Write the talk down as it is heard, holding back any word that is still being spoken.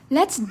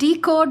Let's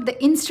decode the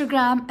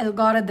Instagram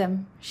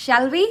algorithm,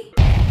 shall we?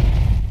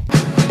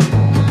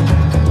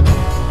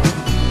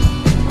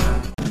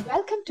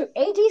 Welcome to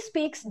AG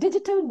Speaks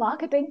Digital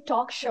Marketing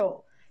Talk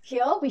Show.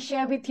 Here we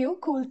share with you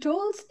cool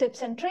tools,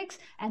 tips and tricks,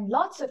 and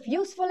lots of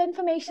useful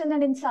information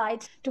and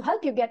insights to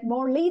help you get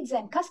more leads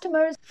and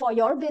customers for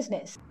your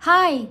business.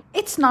 Hi,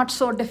 it's not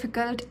so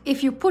difficult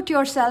if you put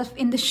yourself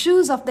in the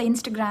shoes of the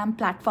Instagram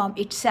platform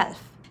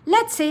itself.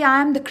 Let's say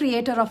I am the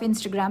creator of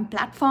Instagram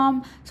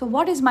platform. So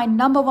what is my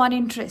number one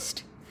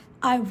interest?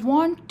 I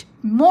want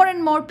more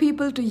and more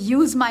people to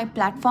use my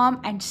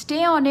platform and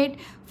stay on it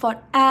for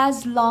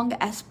as long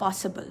as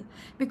possible.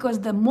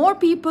 Because the more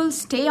people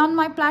stay on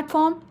my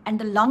platform and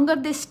the longer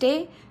they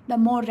stay, the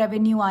more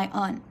revenue I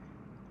earn.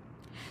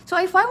 So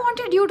if I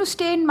wanted you to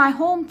stay in my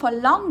home for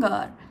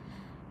longer,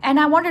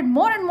 and I wanted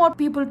more and more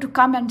people to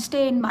come and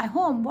stay in my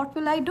home, what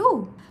will I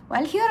do?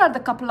 Well, here are the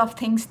couple of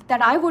things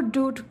that I would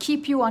do to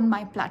keep you on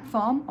my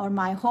platform or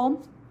my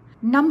home.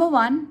 Number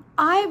one,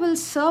 I will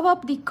serve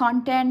up the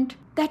content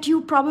that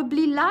you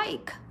probably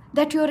like,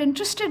 that you're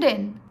interested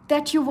in,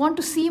 that you want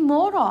to see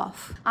more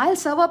of. I'll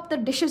serve up the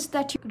dishes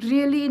that you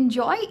really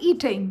enjoy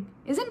eating,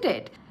 isn't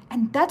it?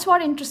 And that's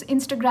what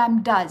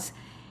Instagram does.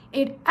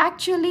 It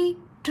actually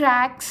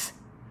tracks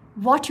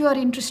what you are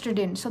interested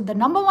in. So the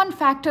number one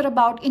factor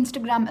about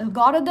Instagram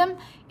algorithm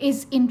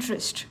is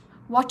interest,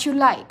 what you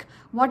like.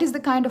 What is the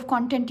kind of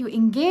content you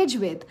engage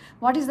with?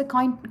 What is the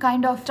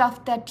kind of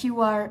stuff that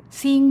you are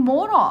seeing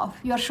more of,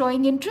 you're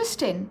showing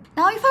interest in?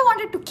 Now, if I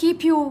wanted to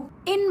keep you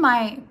in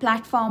my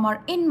platform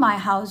or in my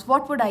house,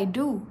 what would I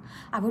do?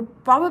 I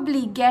would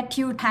probably get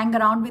you to hang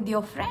around with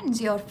your friends,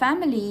 your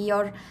family,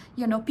 your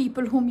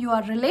people whom you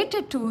are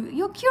related to.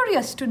 You're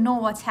curious to know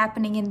what's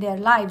happening in their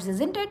lives,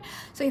 isn't it?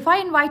 So if I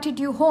invited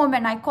you home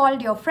and I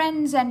called your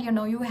friends and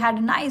you had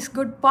a nice,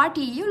 good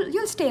party,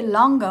 you'll stay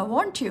longer,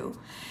 won't you?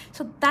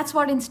 So that's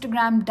what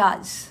Instagram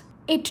does.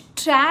 It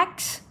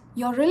tracks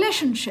your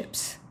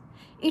relationships.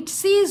 It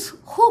sees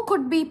who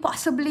could be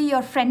possibly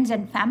your friends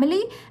and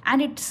family,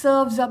 and it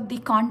serves up the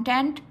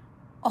content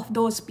of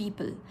those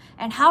people.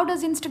 And how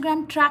does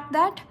Instagram track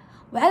that?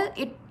 Well,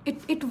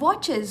 it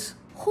watches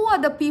who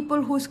are the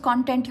people whose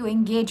content you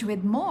engage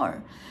with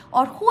more,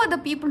 or who are the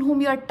people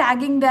whom you're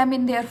tagging them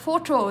in their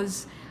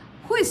photos,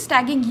 who is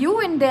tagging you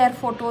in their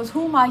photos,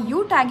 whom are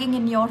you tagging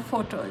in your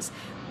photos.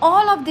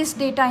 All of this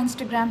data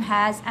Instagram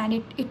has, and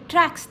it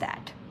tracks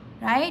that,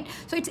 right?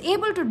 So it's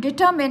able to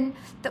determine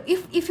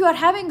if you are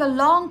having a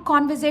long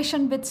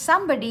conversation with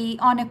somebody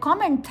on a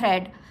comment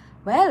thread,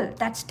 well,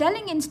 that's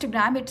telling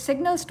Instagram, it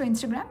signals to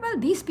Instagram, well,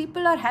 these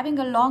people are having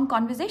a long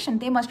conversation.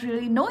 They must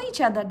really know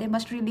each other. They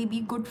must really be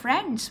good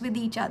friends with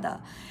each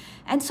other.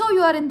 And so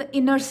you are in the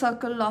inner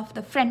circle of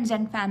the friends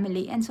and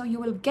family. And so you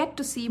will get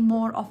to see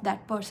more of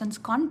that person's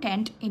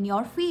content in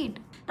your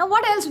feed. Now,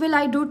 what else will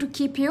I do to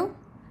keep you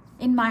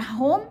in my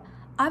home?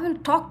 I will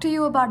talk to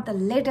you about the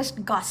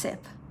latest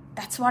gossip.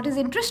 That's what is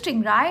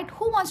interesting, right?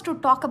 Who wants to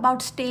talk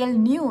about stale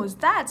news?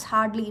 That's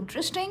hardly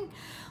interesting.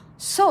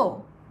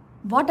 So,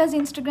 what does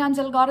Instagram's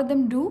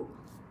algorithm do?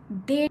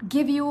 They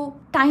give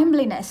you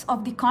timeliness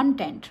of the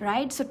content,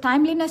 right? So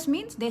timeliness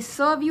means they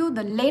serve you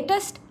the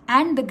latest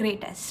and the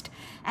greatest.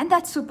 And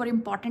that's super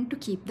important to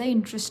keep the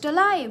interest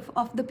alive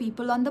of the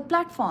people on the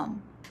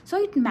platform.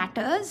 So it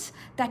matters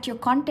that your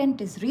content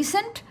is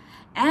recent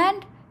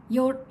and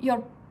you're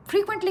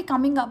frequently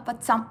coming up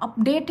with some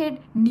updated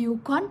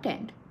new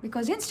content,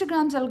 because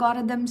Instagram's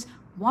algorithms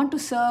want to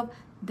serve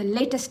the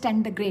latest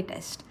and the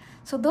greatest.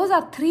 So those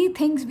are three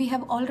things we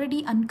have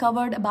already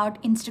uncovered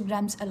about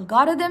Instagram's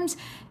algorithms.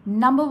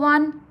 Number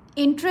one,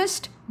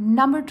 interest.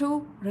 Number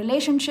two,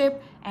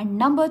 relationship. And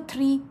number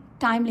three,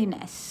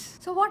 timeliness.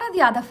 So what are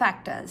the other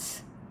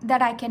factors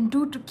that I can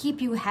do to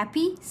keep you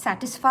happy,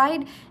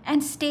 satisfied,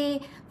 and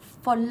stay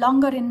for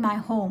longer in my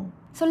home?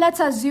 So let's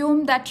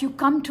assume that you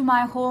come to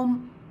my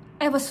home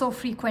ever so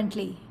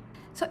frequently.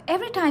 So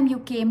every time you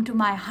came to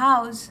my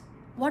house,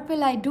 what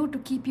will I do to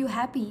keep you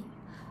happy?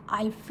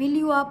 I'll fill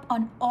you up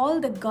on all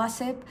the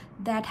gossip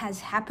that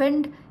has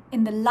happened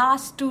in the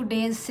last 2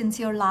 days since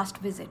your last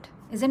visit,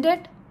 isn't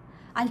it?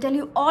 I'll tell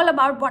you all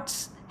about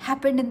what's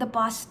happened in the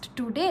past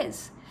 2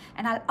 days,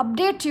 and I'll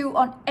update you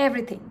on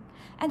everything.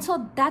 And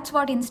so that's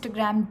what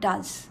Instagram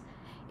does.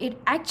 It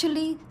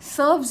actually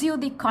serves you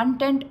the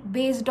content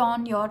based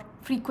on your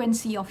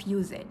frequency of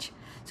usage.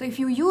 So if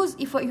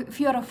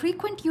you're a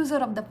frequent user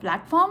of the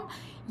platform,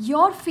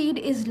 your feed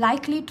is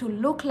likely to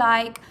look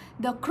like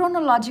the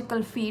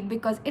chronological feed,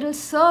 because it'll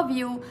serve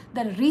you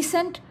the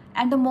recent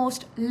and the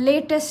most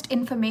latest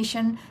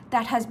information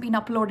that has been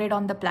uploaded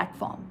on the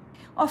platform.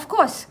 Of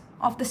course,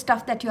 of the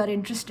stuff that you're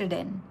interested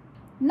in.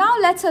 Now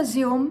let's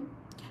assume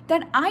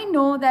that I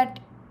know that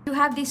you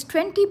have these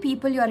 20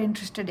 people you're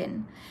interested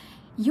in.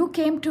 You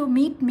came to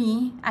meet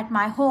me at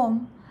my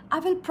home. I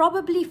will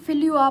probably fill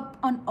you up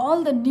on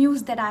all the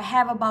news that I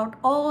have about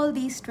all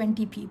these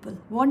 20 people,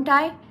 won't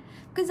I?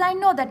 Because I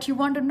know that you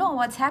want to know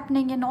what's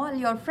happening in all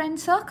your friend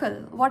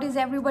circle. What is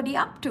everybody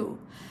up to?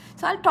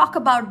 So I'll talk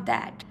about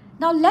that.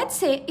 Now let's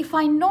say if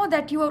I know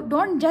that you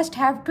don't just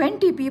have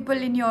 20 people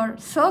in your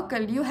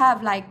circle, you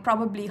have like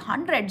probably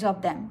hundreds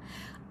of them.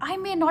 I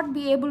may not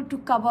be able to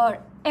cover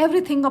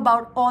everything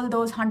about all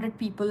those 100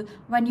 people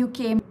when you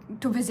came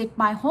to visit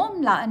my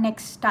home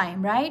next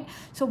time, right?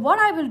 So what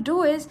I will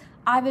do is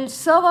I will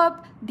serve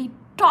up the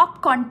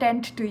top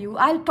content to you.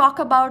 I'll talk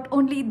about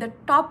only the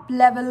top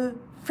level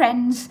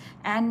friends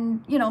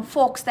and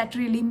folks that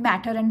really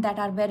matter and that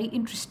are very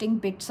interesting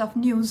bits of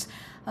news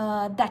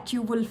that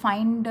you will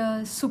find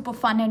super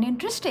fun and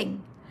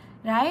interesting,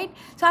 right?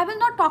 So I will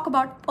not talk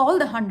about all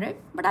the 100,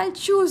 but I'll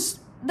choose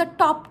the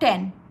top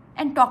 10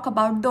 and talk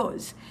about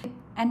those.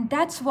 And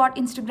that's what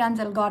Instagram's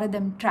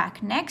algorithm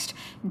track next.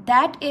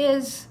 That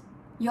is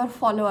your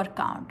follower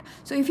count.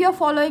 So if you're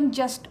following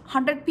just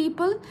 100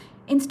 people,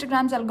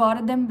 Instagram's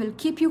algorithm will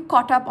keep you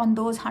caught up on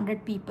those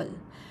 100 people.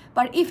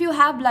 But if you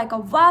have like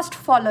a vast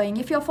following,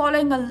 if you're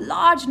following a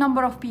large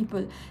number of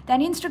people, then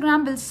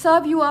Instagram will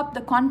serve you up the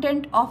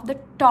content of the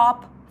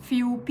top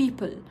few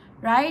people,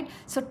 right?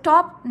 So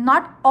top,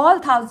 not all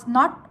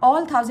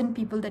 1,000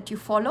 people that you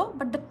follow,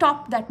 but the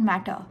top that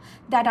matter,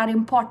 that are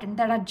important,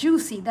 that are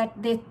juicy,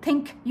 that they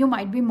think you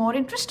might be more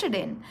interested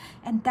in.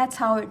 And that's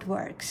how it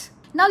works.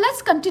 Now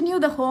let's continue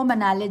the home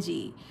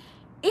analogy.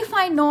 If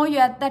I know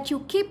that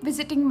you keep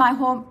visiting my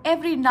home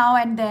every now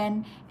and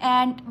then,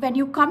 and when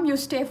you come, you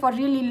stay for a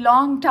really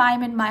long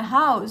time in my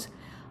house,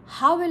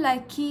 how will I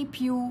keep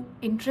you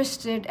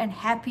interested and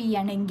happy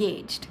and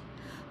engaged?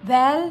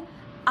 Well,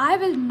 I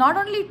will not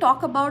only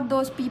talk about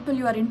those people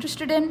you are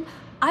interested in,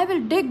 I will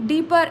dig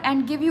deeper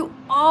and give you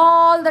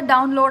all the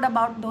download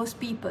about those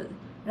people,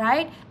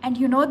 right? And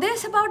you know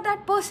this about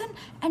that person,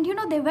 and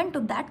they went to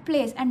that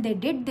place and they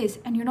did this,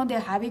 and they're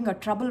having a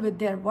trouble with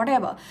their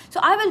whatever. So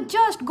I will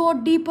just go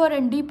deeper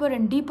and deeper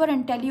and deeper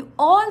and tell you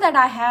all that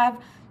I have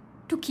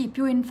to keep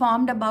you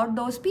informed about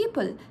those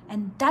people.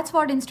 And that's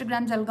what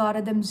Instagram's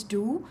algorithms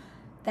do,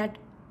 that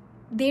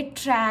they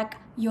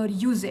track your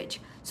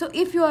usage. So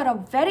if you are a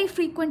very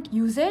frequent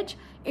usage,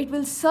 it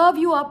will serve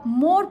you up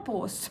more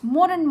posts,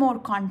 more and more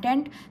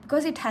content,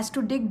 because it has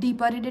to dig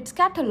deeper in its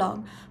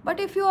catalog. But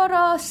if you are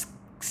a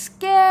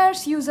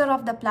scarce user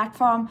of the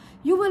platform,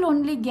 you will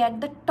only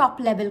get the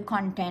top level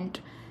content,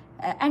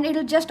 and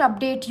it'll just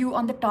update you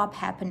on the top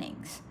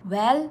happenings.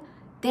 Well,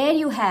 there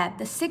you have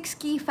the 6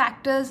 key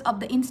factors of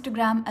the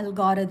Instagram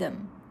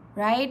algorithm,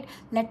 right?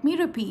 Let me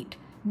repeat.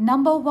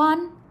 Number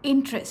 1,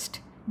 interest.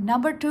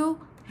 Number 2,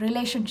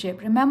 relationship.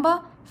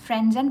 Remember,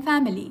 friends and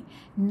family.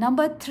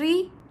 Number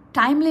 3,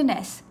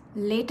 timeliness,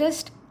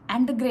 latest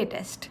and the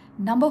greatest.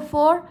 Number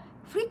 4,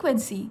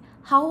 frequency,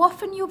 how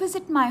often you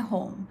visit my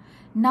home.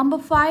 Number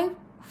 5,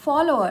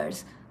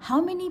 followers,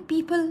 how many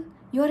people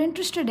you're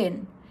interested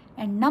in.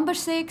 And number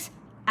 6,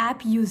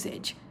 app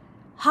usage,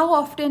 how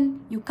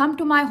often you come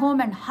to my home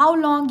and how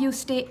long you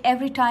stay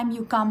every time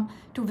you come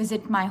to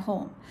visit my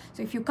home.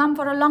 So if you come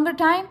for a longer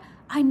time,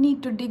 I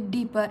need to dig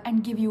deeper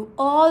and give you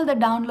all the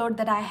download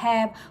that I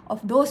have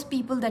of those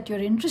people that you're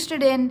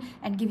interested in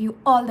and give you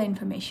all the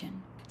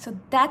information. So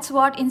that's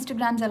what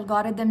Instagram's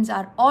algorithms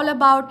are all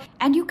about.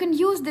 And you can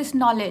use this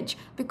knowledge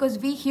because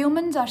we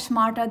humans are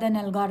smarter than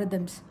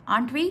algorithms,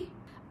 aren't we?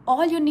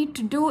 All you need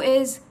to do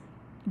is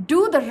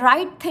do the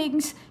right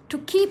things to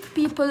keep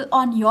people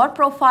on your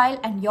profile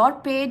and your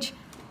page,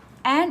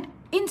 and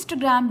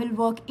Instagram will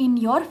work in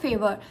your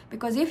favor,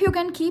 because if you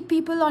can keep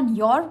people on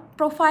your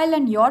profile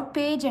and your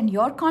page and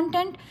your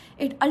content,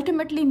 it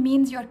ultimately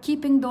means you're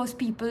keeping those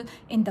people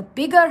in the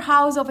bigger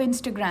house of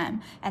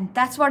Instagram, and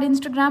that's what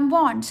Instagram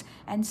wants.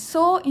 And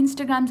so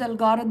Instagram's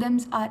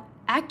algorithms are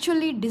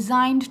actually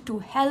designed to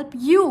help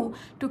you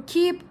to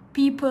keep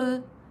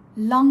people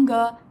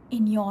longer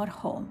in your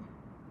home.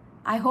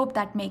 I hope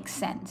that makes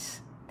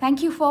sense.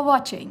 Thank you for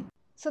watching.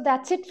 So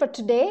that's it for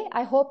today.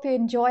 I hope you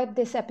enjoyed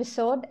this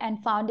episode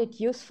and found it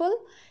useful.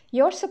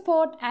 Your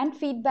support and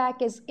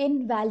feedback is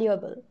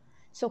invaluable.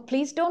 So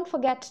please don't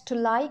forget to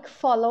like,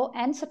 follow,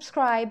 and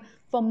subscribe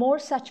for more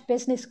such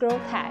business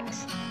growth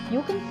hacks.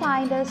 You can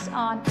find us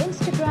on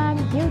Instagram,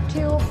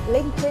 YouTube,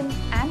 LinkedIn,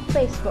 and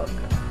Facebook.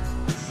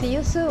 See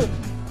you soon.